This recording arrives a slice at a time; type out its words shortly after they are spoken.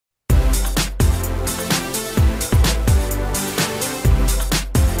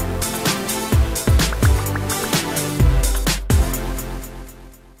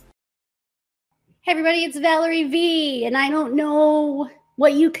Hey everybody, it's Valerie V, and I don't know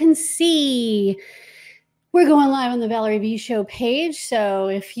what you can see. We're going live on the Valerie V Show page, so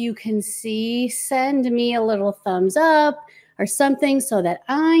if you can see, send me a little thumbs up or something so that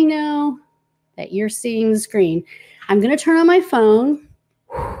I know that you're seeing the screen. I'm going to turn on my phone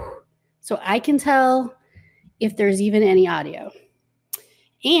so I can tell if there's even any audio.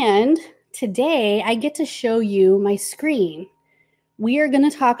 And today I get to show you my screen. We are going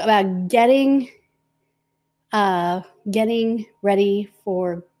to talk about getting ready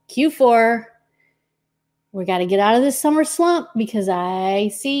for Q4. We got to get out of this summer slump because I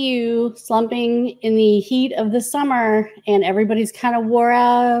see you slumping in the heat of the summer and everybody's kind of wore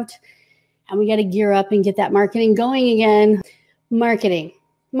out and we got to gear up and get that marketing going again. Marketing.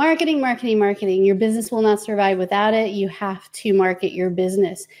 Your business will not survive without it. You have to market your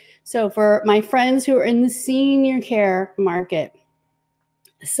business. So for my friends who are in the senior care market,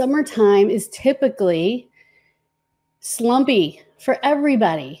 summertime is typically slumpy for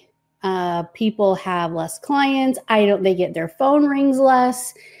everybody. People have less clients. They get their phone rings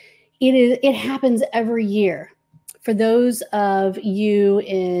less. It happens every year. For those of you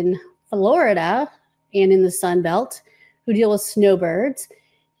in Florida and in the Sun Belt who deal with snowbirds,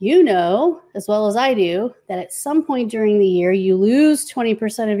 you know, as well as I do, that at some point during the year, you lose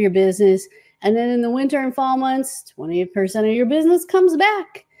 20% of your business. And then in the winter and fall months, 20% of your business comes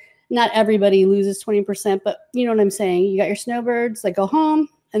back. Not everybody loses 20%, but you know what I'm saying? You got your snowbirds that go home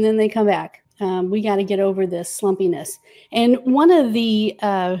and then they come back. We got to get over this slumpiness. And one of the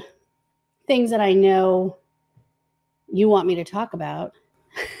things that I know you want me to talk about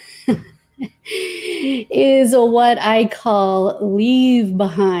is what I call leave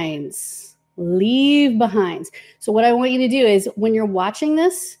behinds. Leave behinds. So what I want you to do is when you're watching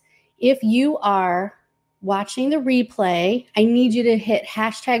this, if you are watching the replay, I need you to hit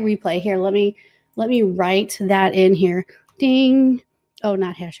hashtag replay. Here, let me write that in here. Ding. Oh,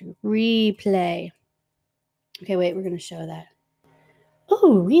 not hashtag, replay. Okay, wait, we're going to show that.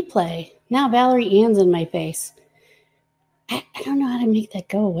 Oh, replay. Now Valerie Ann's in my face. I don't know how to make that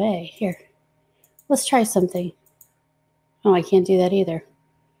go away. Here, let's try something. Oh, I can't do that either.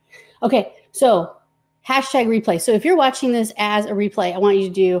 Okay, so hashtag replay. So if you're watching this as a replay, I want you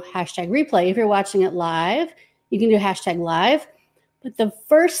to do hashtag replay. If you're watching it live, you can do hashtag live. But the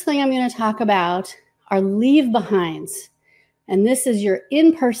first thing I'm going to talk about are leave behinds. And this is your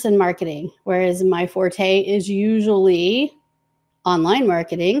in-person marketing, whereas my forte is usually online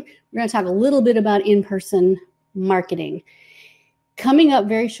marketing. We're going to talk a little bit about in-person marketing. Coming up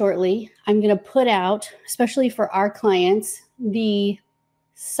very shortly, I'm going to put out, especially for our clients, the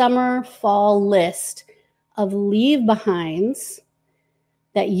summer fall list of leave behinds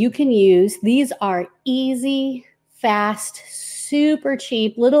that you can use. These are easy, fast, super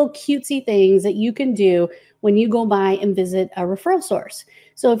cheap, little cutesy things that you can do when you go by and visit a referral source.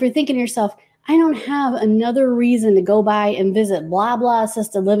 So if you're thinking to yourself, I don't have another reason to go by and visit blah, blah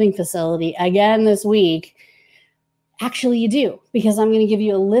assisted living facility again this week. Actually, you do, because I'm going to give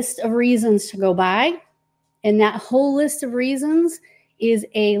you a list of reasons to go by. And that whole list of reasons is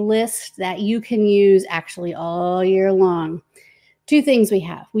a list that you can use actually all year long. Two things we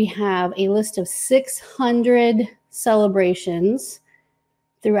have. We have a list of 600 celebrations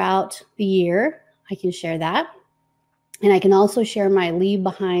throughout the year. I can share that. And I can also share my leave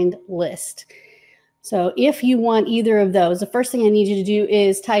behind list. So if you want either of those, the first thing I need you to do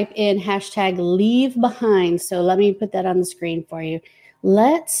is type in hashtag leave behind. So let me put that on the screen for you.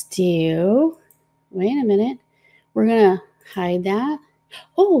 Let's do, wait a minute. We're going to hide that.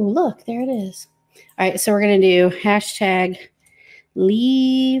 Oh, look, there it is. All right, so we're going to do hashtag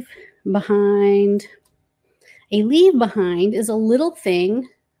leave behind. A leave behind is a little thing,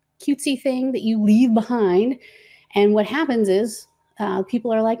 cutesy thing that you leave behind. And what happens is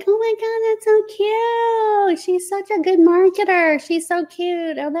people are like, oh my God, that's so cute. She's such a good marketer. She's so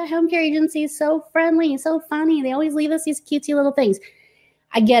cute. Oh, that home care agency is so friendly, so funny. They always leave us these cutesy little things.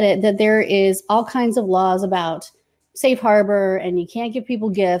 I get it that there is all kinds of laws about safe harbor and you can't give people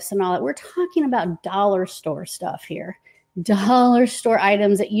gifts and all that. We're talking about dollar store stuff here. Dollar store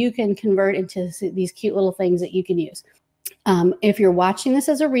items that you can convert into these cute little things that you can use. If you're watching this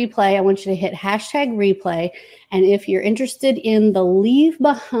as a replay, I want you to hit hashtag replay. And if you're interested in the leave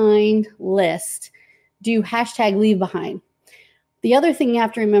behind list, do hashtag leave behind. The other thing you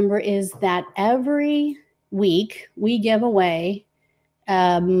have to remember is that every week we give away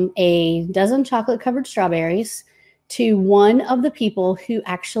a dozen chocolate covered strawberries to one of the people who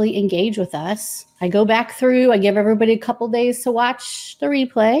actually engage with us. I go back through, I give everybody a couple days to watch the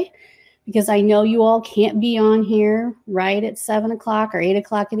replay. because I know you all can't be on here right at 7 o'clock or 8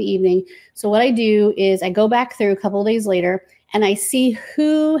 o'clock in the evening. So what I do is I go back through a couple of days later and I see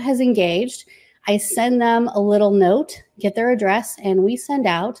who has engaged. I send them a little note, get their address, and we send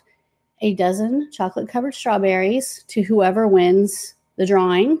out a dozen chocolate-covered strawberries to whoever wins the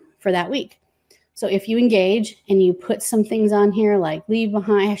drawing for that week. So if you engage and you put some things on here like leave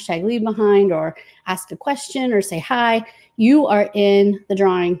behind, hashtag leave behind, or ask a question or say hi, you are in the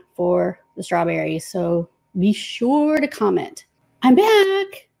drawing for the strawberries. So be sure to comment. I'm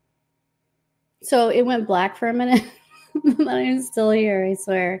back. So it went black for a minute, but I'm still here, I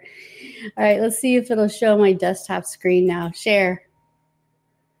swear. All right, let's see if it'll show my desktop screen now. Share.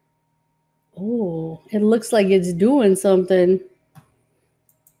 Oh, it looks like it's doing something.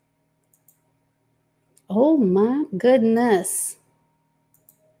 Oh my goodness.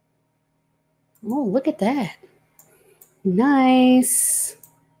 Oh, look at that. Nice.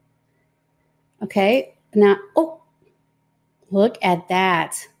 Okay, now, oh, look at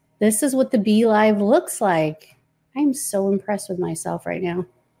that. This is what the Be Live looks like. I'm so impressed with myself right now.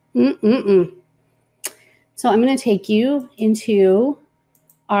 So I'm going to take you into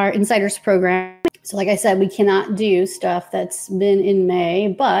our Insiders program. So like I said, we cannot do stuff that's been in May,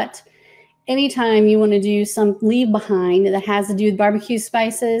 but anytime you want to do some leave behind that has to do with barbecue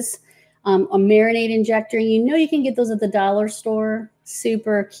spices, a marinade injector, you know you can get those at the dollar store.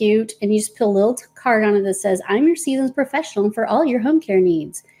 Super cute. And you just put a little card on it that says, I'm your season's professional for all your home care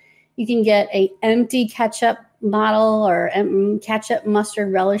needs. You can get an empty ketchup bottle or ketchup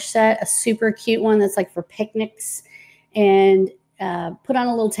mustard relish set, a super cute one that's like for picnics, and put on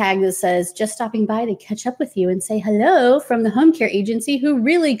a little tag that says, just stopping by to catch up with you and say hello from the home care agency who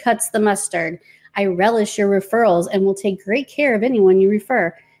really cuts the mustard. I relish your referrals and will take great care of anyone you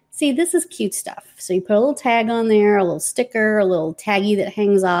refer. See, this is cute stuff. So you put a little tag on there, a little sticker, a little taggy that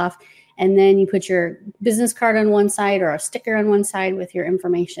hangs off, and then you put your business card on one side or a sticker on one side with your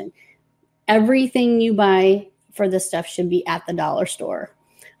information. Everything you buy for this stuff should be at the dollar store.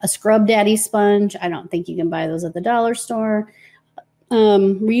 A Scrub Daddy sponge, I don't think you can buy those at the dollar store.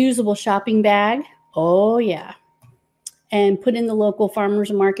 Reusable shopping bag, oh yeah. And put in the local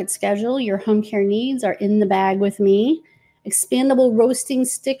farmers market schedule. Your home care needs are in the bag with me. Expandable roasting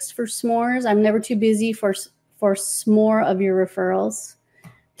sticks for s'mores. I'm never too busy for s'more of your referrals.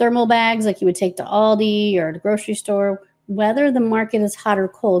 Thermal bags like you would take to Aldi or the grocery store. Whether the market is hot or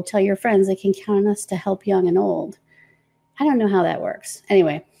cold, tell your friends they can count on us to help young and old. I don't know how that works.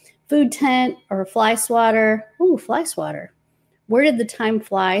 Anyway, food tent or fly swatter. Ooh, fly swatter. Where did the time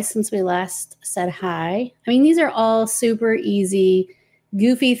fly since we last said hi? I mean, these are all super easy,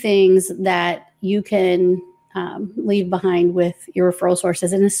 goofy things that you can leave behind with your referral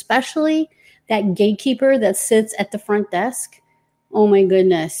sources. And especially that gatekeeper that sits at the front desk. Oh my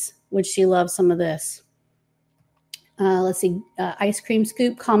goodness, would she love some of this? Let's see, ice cream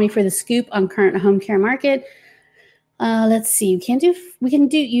scoop, call me for the scoop on current home care market. Let's see, you can't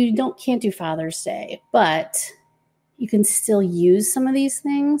do Father's Day, but you can still use some of these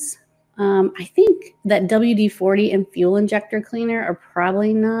things. I think that WD-40 and fuel injector cleaner are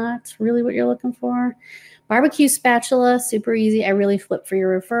probably not really what you're looking for. Barbecue spatula, super easy. I really flip for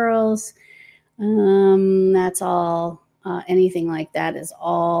your referrals. That's all. Anything like that is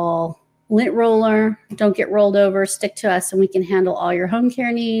all. Lint roller, don't get rolled over, stick to us, and we can handle all your home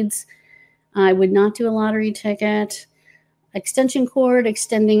care needs. I would not do a lottery ticket. Extension cord,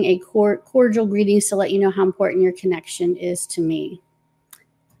 extending a cordial greetings to let you know how important your connection is to me.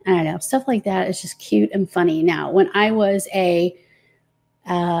 I don't know, stuff like that is just cute and funny. Now, when I was a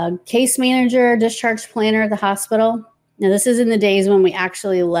case manager, discharge planner at the hospital, now this is in the days when we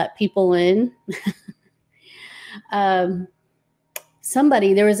actually let people in.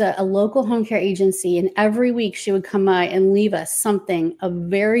 There was a local home care agency, and every week she would come by and leave us something of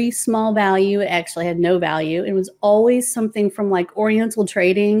very small value. It actually had no value. It was always something from like Oriental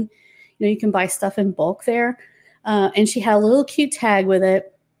Trading. You know, you can buy stuff in bulk there. And she had a little cute tag with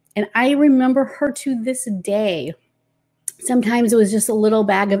it. And I remember her to this day. Sometimes it was just a little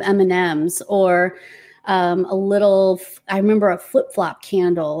bag of M&Ms or I remember a flip-flop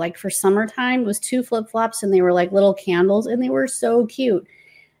candle, like for summertime, it was 2 flip-flops and they were like little candles and they were so cute.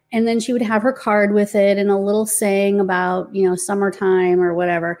 And then she would have her card with it and a little saying about, summertime or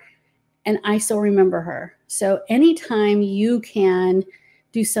whatever. And I still remember her. So anytime you can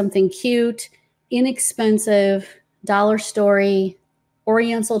do something cute, inexpensive, dollar story,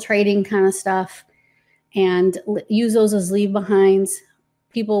 Oriental Trading kind of stuff, and use those as leave behinds,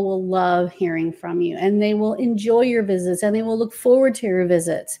 people will love hearing from you and they will enjoy your visits and they will look forward to your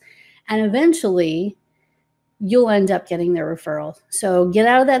visits. And eventually you'll end up getting their referral. So get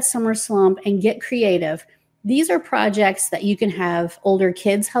out of that summer slump and get creative. These are projects that you can have older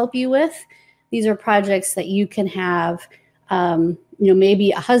kids help you with. These are projects that you can have,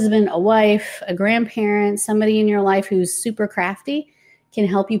 maybe a husband, a wife, a grandparent, somebody in your life who's super crafty can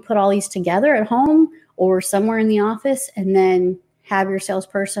help you put all these together at home or somewhere in the office, and then have your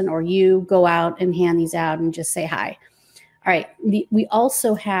salesperson or you go out and hand these out and just say hi. All right. We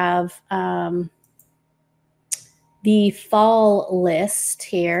also have the fall list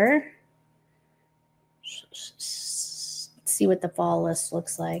here. Let's see what the fall list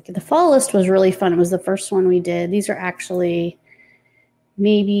looks like. The fall list was really fun. It was the first one we did. These are actually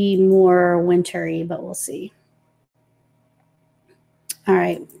maybe more wintry, but we'll see. All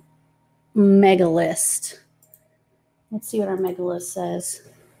right. Mega list. Let's see what our mega list says.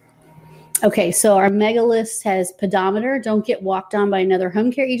 Okay, so our mega list has pedometer, don't get walked on by another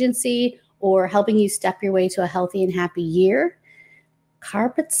home care agency, or helping you step your way to a healthy and happy year.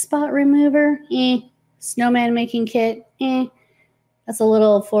 Carpet spot remover, snowman making kit, That's a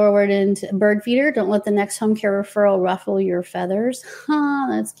little forward. And bird feeder, don't let the next home care referral ruffle your feathers.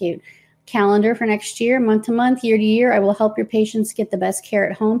 That's cute. Calendar for next year, month to month, year to year. I will help your patients get the best care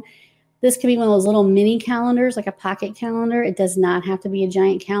at home. This could be one of those little mini calendars, like a pocket calendar. It does not have to be a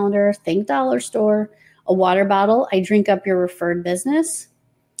giant calendar. Think dollar store. A water bottle. I drink up your referred business.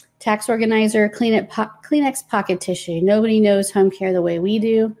 Tax organizer. Kleenex pocket tissue. Nobody knows home care the way we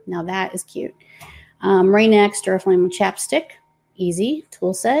do. Now that is cute. Rain-X Duraflame chapstick. Easy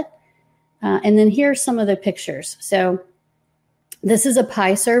tool set. And then here's some of the pictures. So this is a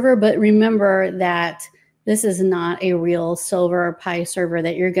pie server, but remember that this is not a real silver pie server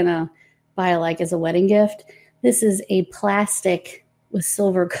that you're going to buy like as a wedding gift. This is a plastic with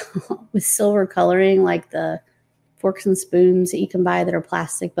silver coloring, like the forks and spoons that you can buy that are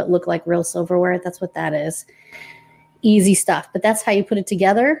plastic but look like real silverware. That's what that is. Easy stuff. But that's how you put it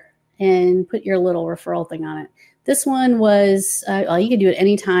together and put your little referral thing on it. This one was, you can do it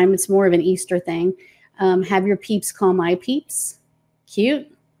anytime. It's more of an Easter thing. Have your peeps call my peeps.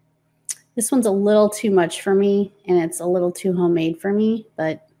 Cute. This one's a little too much for me, and it's a little too homemade for me,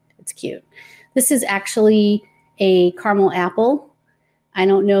 but it's cute. This is actually a caramel apple. I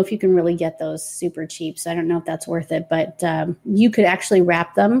don't know if you can really get those super cheap, so I don't know if that's worth it, but you could actually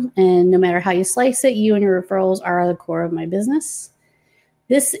wrap them, and no matter how you slice it, you and your referrals are the core of my business.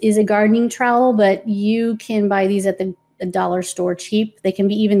 This is a gardening trowel, but you can buy these at the dollar store cheap. They can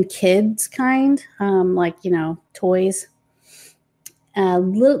be even kids kind, toys.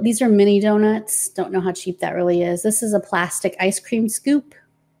 These are mini donuts. Don't know how cheap that really is. This is a plastic ice cream scoop.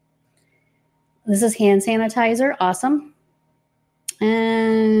 This is hand sanitizer. Awesome.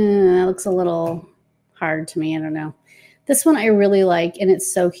 And that looks a little hard to me. I don't know. This one I really like, and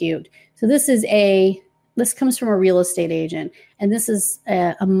it's so cute. So this comes from a real estate agent, and this is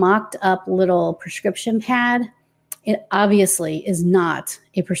a mocked up little prescription pad. It obviously is not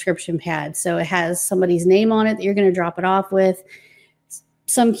a prescription pad. So it has somebody's name on it that you're going to drop it off with,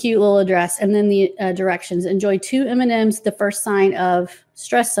 some cute little address, and then the directions. Enjoy 2 M&Ms, the first sign of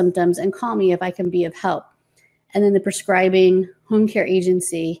stress symptoms, and call me if I can be of help. And then the prescribing home care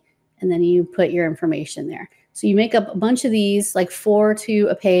agency, and then you put your information there. So you make up a bunch of these, like 4 to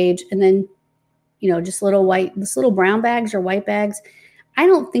a page, and then, just little brown bags or white bags. I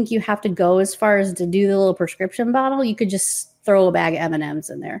don't think you have to go as far as to do the little prescription bottle. You could just throw a bag of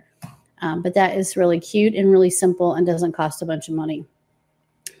M&Ms in there. But that is really cute and really simple and doesn't cost a bunch of money.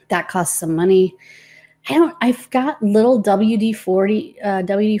 That costs some money. I've got little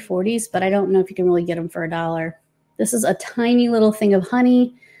WD-40s, but I don't know if you can really get them for $1. This is a tiny little thing of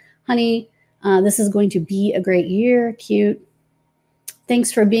honey. This is going to be a great year. Cute.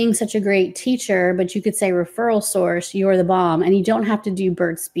 Thanks for being such a great teacher, but you could say referral source, you're the bomb. And you don't have to do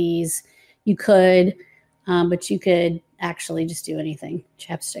Burt's Bees. You could, but you could actually just do anything.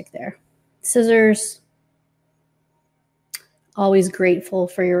 Chapstick there. Scissors. Always grateful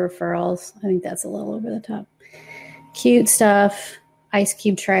for your referrals. I think that's a little over the top. Cute stuff. Ice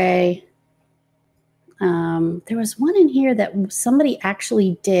cube tray. There was one in here that somebody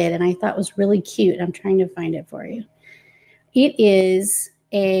actually did, and I thought was really cute. I'm trying to find it for you. It is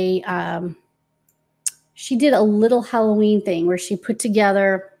she did a little Halloween thing where she put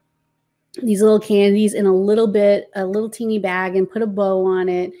together these little candies in a little teeny bag and put a bow on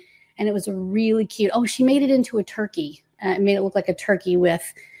it. And it was really cute. Oh, she made it into a turkey. Made it look like a turkey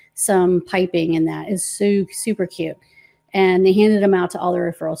with some piping in that. It's so super cute. And they handed them out to all the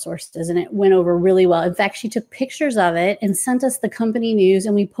referral sources, and it went over really well. In fact, she took pictures of it and sent us the company news,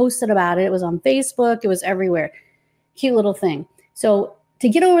 and we posted about it. It was on Facebook. It was everywhere. Cute little thing. So to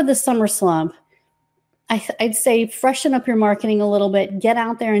get over the summer slump, I'd say freshen up your marketing a little bit, get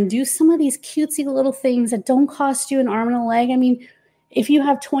out there and do some of these cutesy little things that don't cost you an arm and a leg. I mean, if you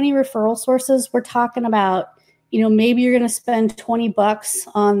have 20 referral sources, we're talking about, maybe you're going to spend $20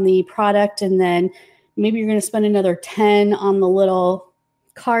 on the product, and then maybe you're going to spend another 10 on the little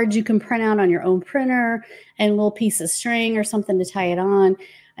cards you can print out on your own printer and a little piece of string or something to tie it on.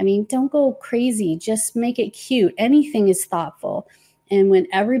 I mean, don't go crazy. Just make it cute. Anything is thoughtful. And when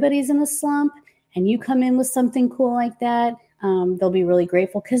everybody's in a slump and you come in with something cool like that, they'll be really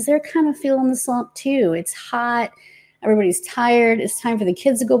grateful because they're kind of feeling the slump too. It's hot. Everybody's tired. It's time for the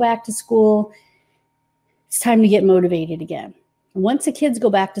kids to go back to school. It's time to get motivated again. Once the kids go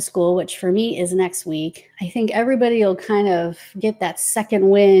back to school, which for me is next week, I think everybody will kind of get that second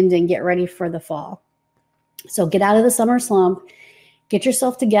wind and get ready for the fall. So get out of the summer slump, get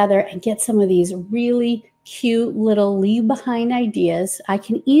yourself together, and get some of these really cute little leave behind ideas. I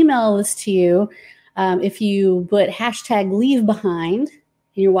can email this to you if you put hashtag leave behind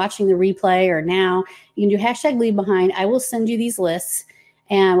and you're watching the replay or now. You can do hashtag leave behind. I will send you these lists,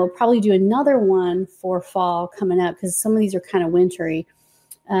 and we'll probably do another one for fall coming up because some of these are kind of wintry.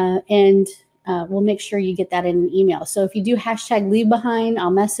 And we'll make sure you get that in an email. So if you do hashtag leave behind,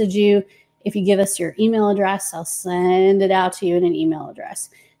 I'll message you. If you give us your email address, I'll send it out to you in an email address.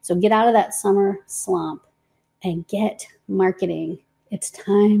 So get out of that summer slump and get marketing. It's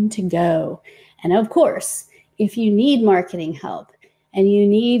time to go. And of course, if you need marketing help and you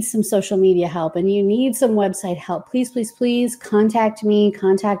need some social media help and you need some website help, please contact me,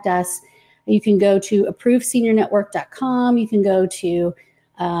 contact us. You can go to ApprovedSeniorNetwork.com. You can go to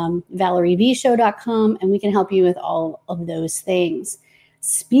ValerieVShow.com, and we can help you with all of those things.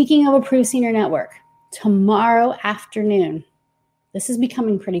 Speaking of Approved Senior Network, tomorrow afternoon, this is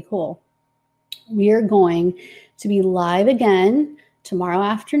becoming pretty cool. We are going to be live again tomorrow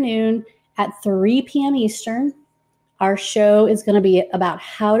afternoon at 3 p.m. Eastern. Our show is going to be about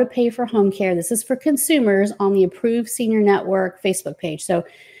how to pay for home care. This is for consumers on the Approved Senior Network Facebook page. So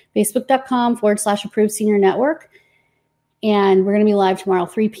facebook.com/Approved Senior Network. And we're going to be live tomorrow,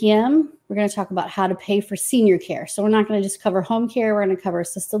 3 p.m. We're going to talk about how to pay for senior care. So we're not going to just cover home care. We're going to cover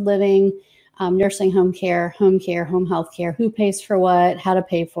assisted living, nursing home care, home health care, who pays for what, how to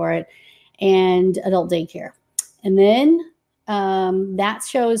pay for it, and adult daycare. And then that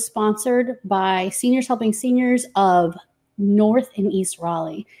show is sponsored by Seniors Helping Seniors of North and East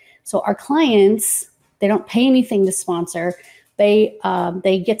Raleigh. So our clients, they don't pay anything to sponsor.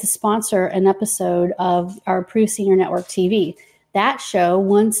 They get to sponsor an episode of our Approved Senior Network TV. That show,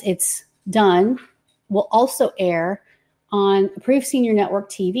 once it's done, will also air on Approved Senior Network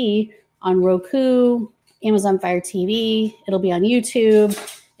TV on Roku, Amazon Fire TV. It'll be on YouTube.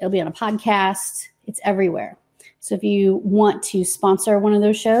 It'll be on a podcast. It's everywhere. So if you want to sponsor one of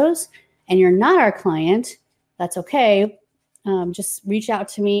those shows and you're not our client, that's okay. Just reach out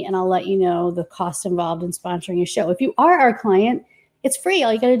to me and I'll let you know the cost involved in sponsoring a show. If you are our client, it's free.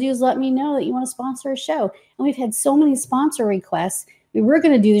 All you got to do is let me know that you want to sponsor a show. And we've had so many sponsor requests. We were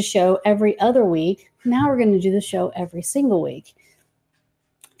going to do the show every other week. Now we're going to do the show every single week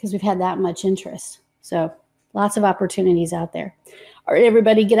because we've had that much interest. So lots of opportunities out there. All right,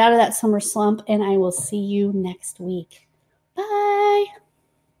 everybody, get out of that summer slump, and I will see you next week. Bye.